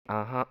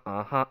Uh-huh,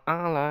 uh-huh,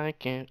 I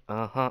like it.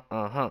 Uh-huh,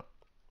 uh-huh.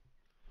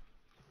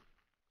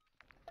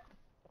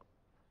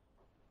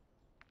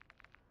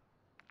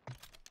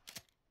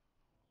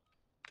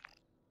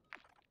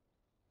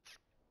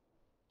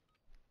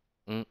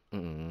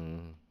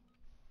 Mm-mm.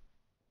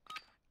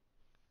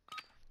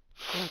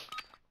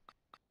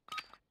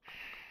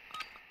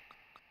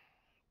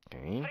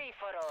 Okay. Free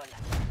for all.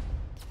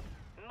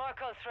 Mark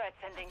all threats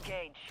and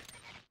engage.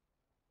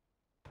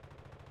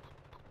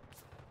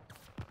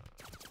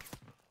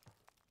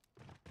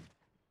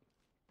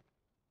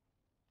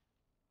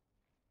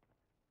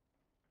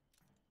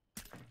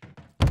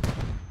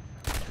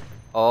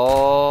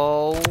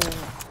 Oh,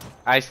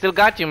 I still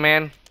got you,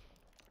 man.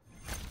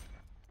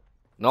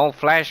 No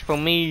flash for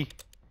me.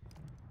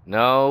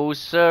 No,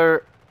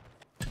 sir.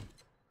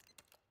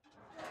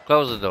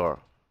 Close the door.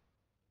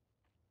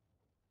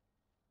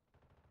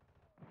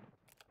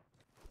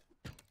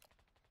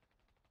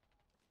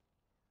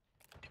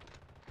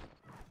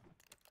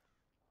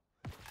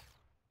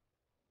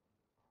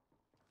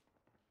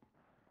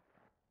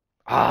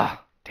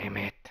 Ah, damn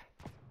it.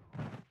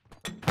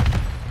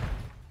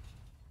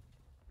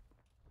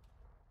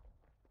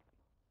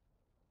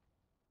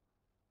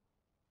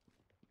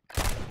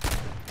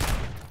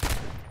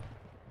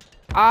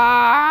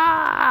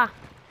 Ah!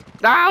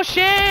 Oh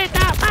shit!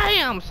 Ah,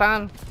 bam,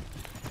 son.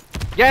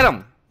 Get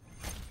him.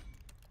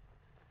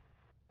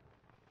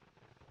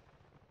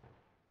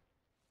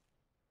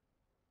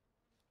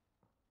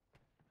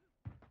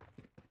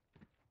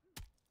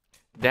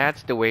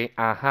 That's the way.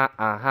 Uh-huh,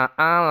 uh-huh.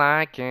 I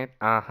like it.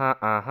 Uh-huh,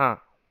 uh-huh.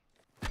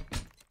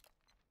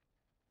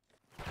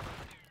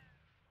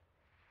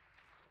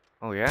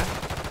 Oh yeah?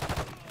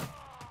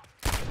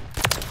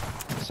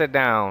 Sit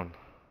down.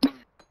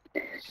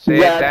 Sit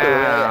That way,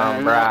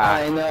 down, bruh.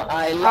 I know,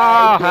 I Oh,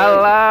 like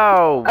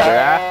hello,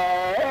 bruh.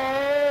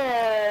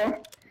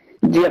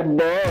 dear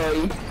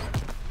boy.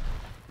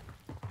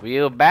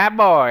 You bad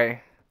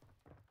boy.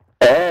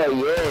 Oh,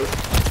 yes.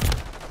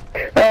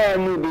 Oh,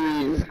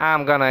 movies.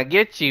 I'm gonna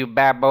get you,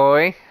 bad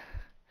boy.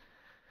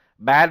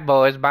 Bad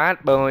boys,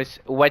 bad boys.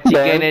 What you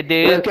gonna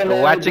do?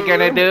 What you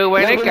gonna do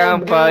when it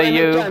come for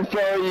you?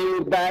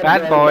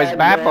 Bad boys,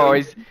 bad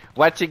boys.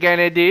 What you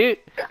gonna do?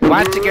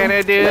 What you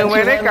gonna do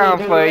when it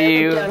come for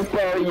you? That's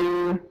the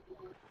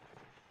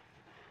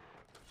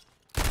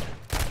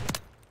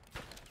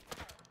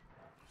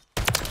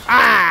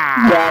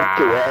Ah!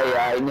 way,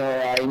 I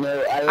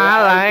know,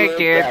 I like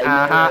it.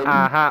 Uh-huh,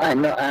 uh-huh. I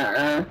know.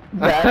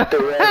 That's the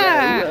way, I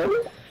know.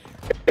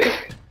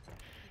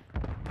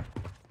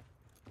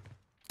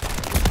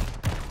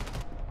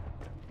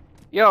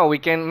 Yo, we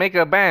can make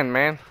a band,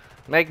 man.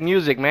 Make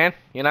music, man.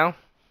 You know?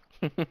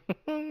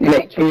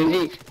 Make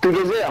music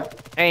together.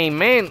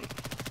 Amen.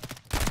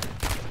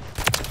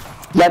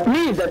 That's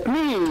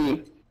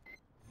me.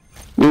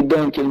 You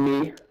don't kill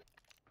me.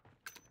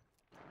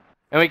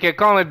 And we can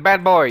call it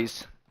Bad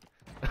Boys.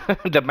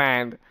 The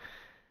band.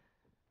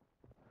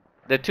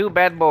 The two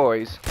bad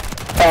boys.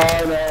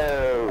 Oh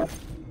no.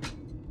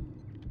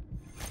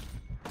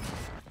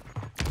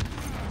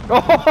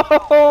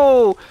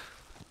 Oh!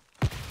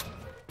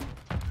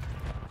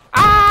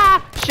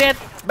 Ah! Shit!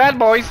 Bad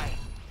boys!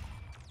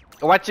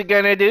 What you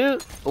gonna do?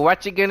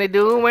 What you gonna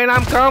do when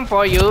I'm come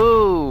for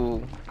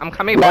you? I'm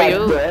coming for That's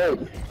you.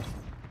 good.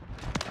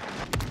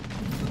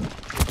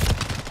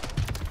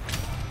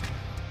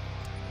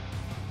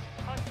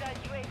 Hostile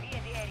UAV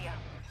in the area.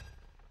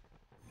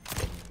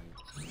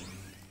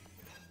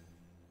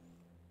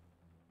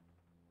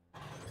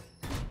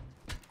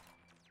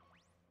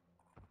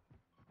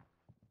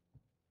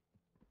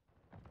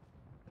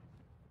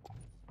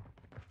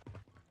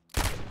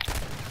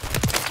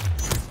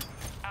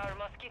 Our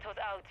mosquitoes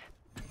out.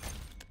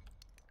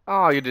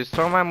 Oh, you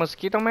destroy my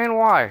mosquito, man?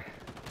 Why?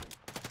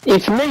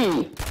 It's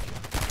me.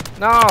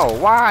 No,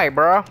 why,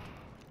 bro?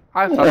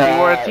 I thought we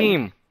were a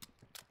team.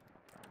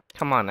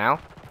 Come on now.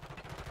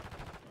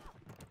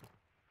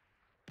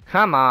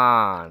 Come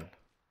on.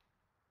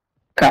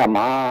 Come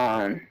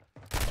on.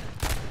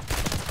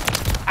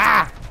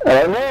 Ah!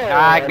 Oh no.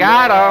 I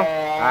got him.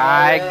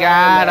 I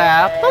got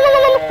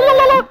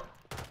him.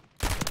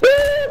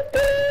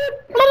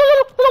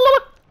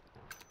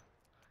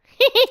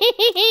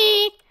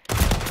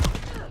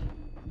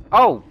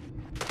 Oh,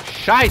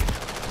 shite!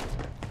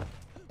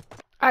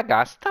 I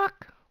got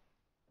stuck.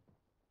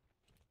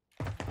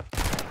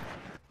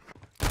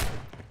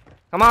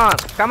 Come on,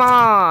 come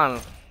on!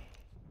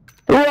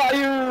 Who are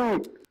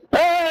you?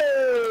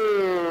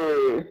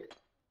 Hey!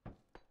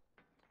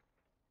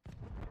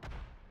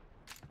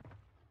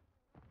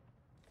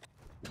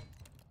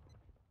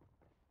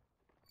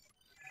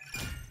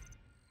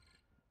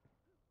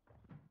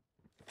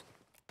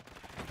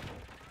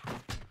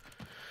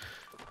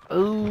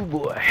 Oh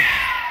boy.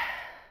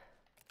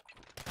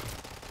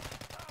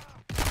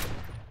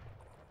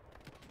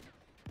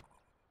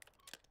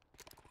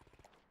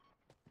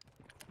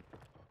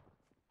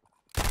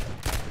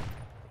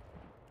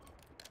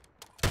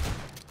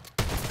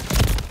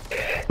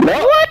 No?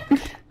 What?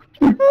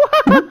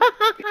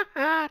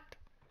 What?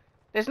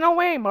 There's no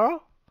way,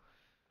 bro.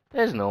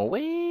 There's no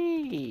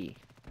way.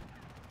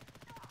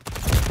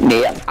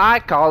 Merde. I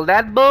call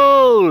that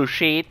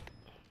bullshit.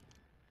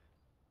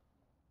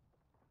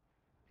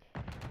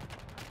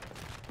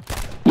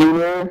 You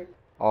know,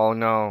 Oh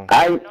no.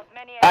 I'm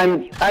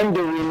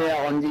the winner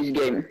on this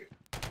game.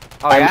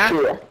 Oh I'm yeah?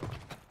 sure.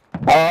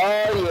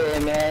 Oh yeah,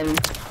 man.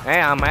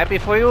 Hey, I'm happy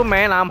for you,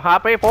 man. I'm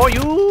happy for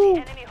you.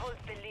 Enemy holds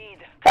the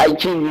lead. I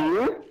kill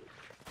you.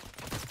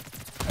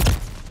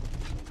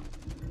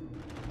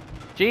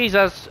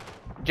 Jesus.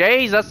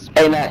 Jesus.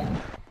 And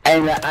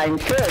I'm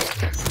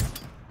first.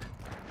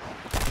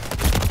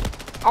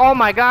 Oh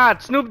my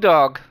god, Snoop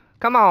Dogg.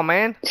 Come on,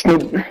 man.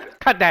 Snoop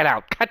Cut that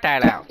out. Cut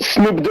that out.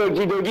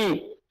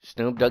 Doggy.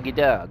 Snoop Doggy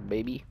Dogg,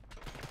 baby.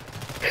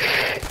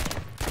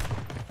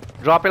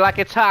 Drop it like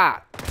it's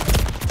hot.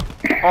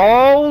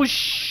 Oh,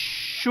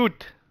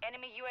 shoot.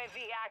 Enemy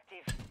UAV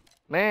active.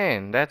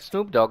 Man, that's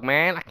Snoop Dogg,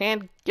 man. I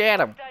can't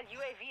get him. Hostile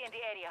UAV in the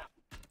area.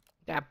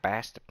 That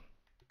bastard.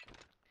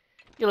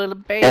 You little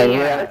And baby.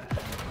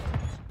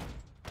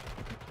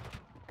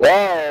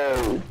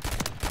 wow.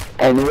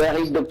 And where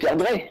is Dr.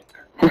 Dre?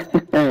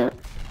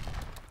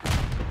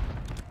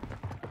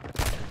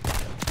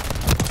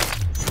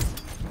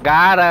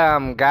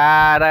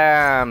 Got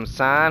him,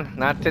 son.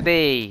 Not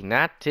today.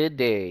 Not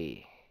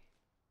today.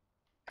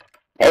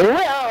 And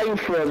where are you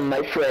from,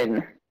 my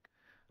friend?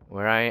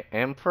 Where I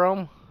am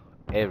from?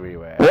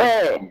 Everywhere.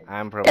 Where?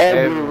 I'm from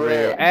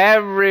Everywhere.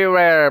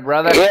 everywhere,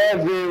 brother.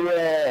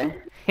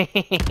 Everywhere.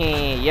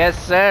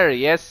 Yes, sir.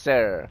 Yes,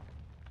 sir.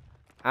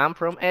 I'm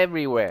from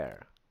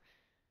everywhere.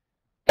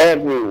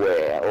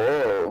 Everywhere.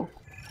 Oh.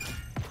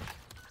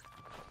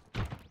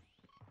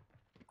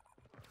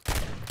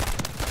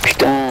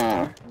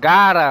 Putain.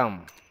 Got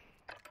him.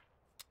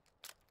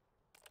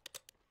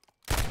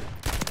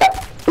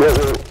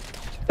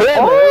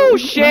 Oh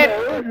shit!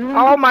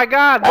 Oh my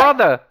God,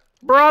 brother,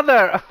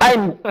 brother.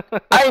 I'm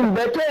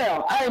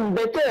better. I'm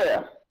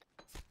better.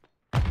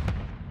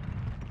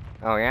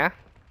 Oh yeah.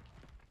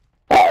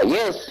 Ah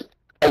yes.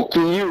 I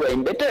kill you.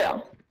 I'm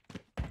better.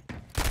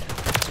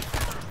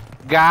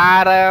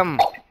 Got him.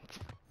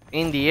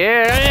 In the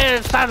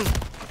air, son.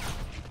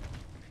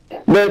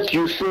 But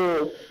you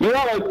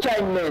are a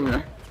kind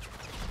man.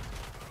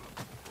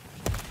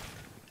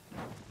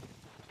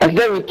 A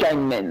very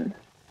kind man.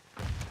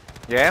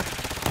 Yeah.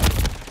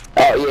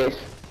 Oh yes.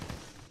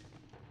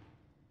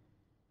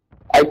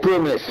 I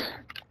promise.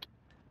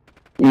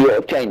 You're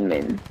a kind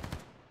man.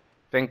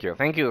 Thank you,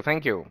 thank you,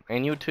 thank you,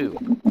 and you too.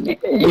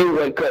 You're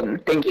welcome.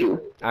 Thank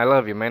you. I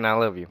love you, man. I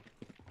love you.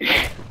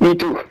 Me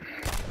too.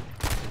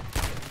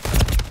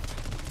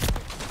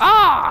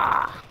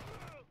 Ah!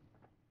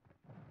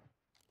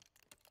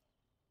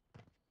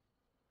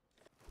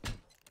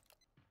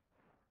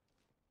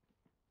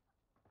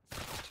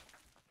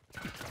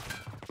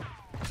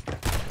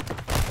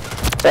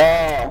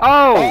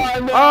 Oh. Oh!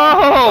 No.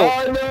 Oh!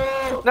 Oh no!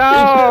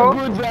 No. It's not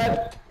good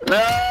that.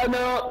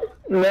 No.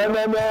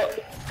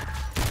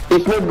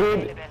 It's not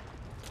good.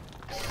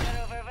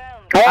 They're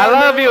overwhelmed. Oh, I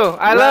love no. you.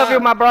 I love No. you,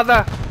 my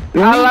brother.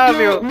 Me I love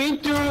too, you. Me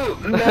too.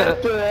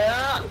 But,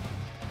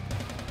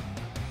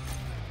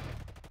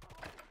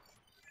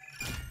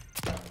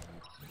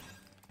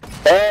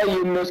 oh,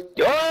 you must.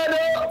 Oh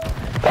no!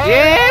 Oh,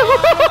 Yeah.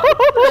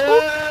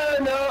 oh,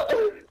 no!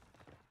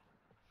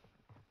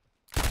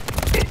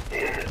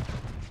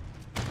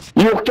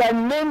 You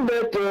can name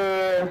but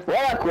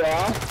voilà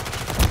quoi.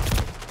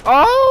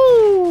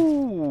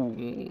 Oh!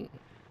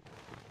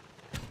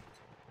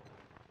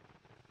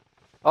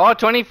 Oh,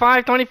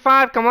 25,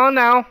 25. Come on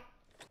now.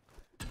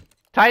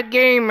 Tight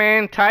game,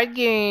 man. Tight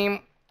game.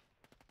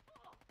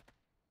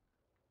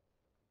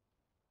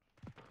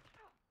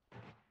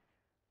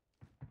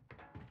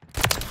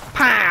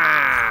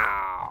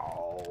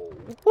 Pow!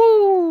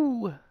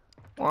 Woo!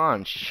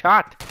 One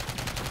shot.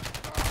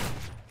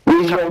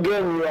 With your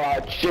gun, you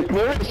are Chuck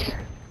Norris.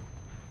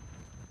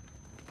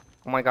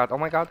 Oh my god, oh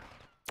my god.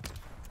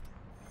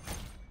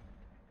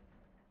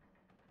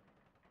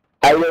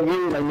 I love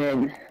you, my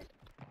man.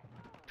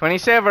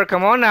 27,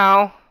 come on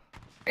now.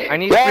 I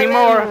need Yeah, three yeah,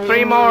 more, we three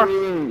win, more.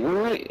 we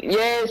win.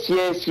 Yes.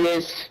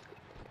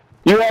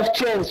 You have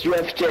chance,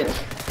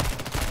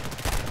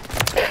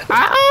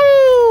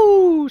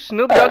 Ow!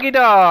 Snoop Doggy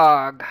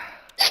Dog.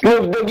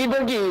 Snoop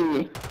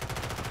Doggy.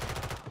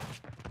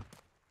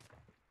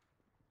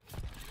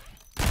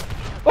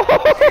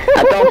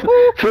 Attends,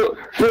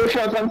 je suis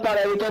en train de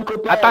parler avec un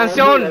copain.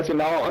 Attention. Là, c'est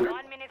marrant. 1 minute.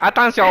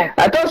 Attention.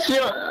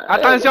 Attention.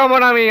 Attention,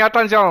 mon ami,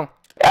 attention.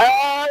 Ah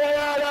là.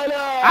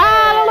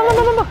 Ah, là, là,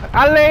 là, là, là.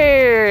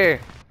 Allez.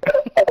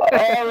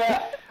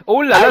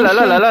 Oh, là. Oh là là là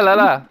là là là là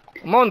là.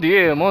 Mon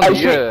Dieu, mon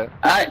Dieu.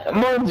 Ah,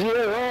 mon Dieu,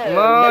 ouais.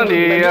 Mon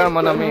Dieu,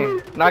 mon ami.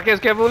 Là, qu'est-ce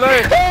que vous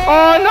voulez?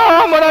 Oh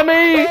non, mon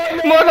ami.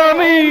 Mon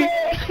ami.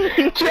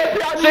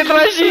 C'est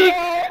tragique.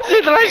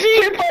 C'est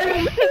tragique.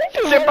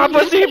 C'est pas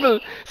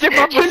possible. C'est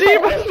pas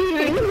possible.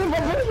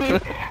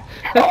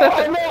 Oh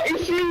non,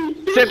 ici.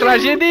 C'est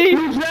tragédie.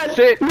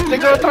 C'est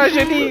grosse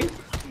tragédie.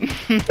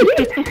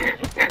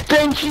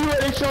 Thank you,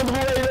 Alessandro, I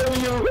love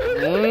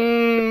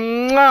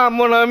you. Mouah,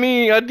 mon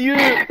ami, adieu.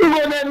 Mon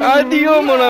ami. Adieu, mon ami.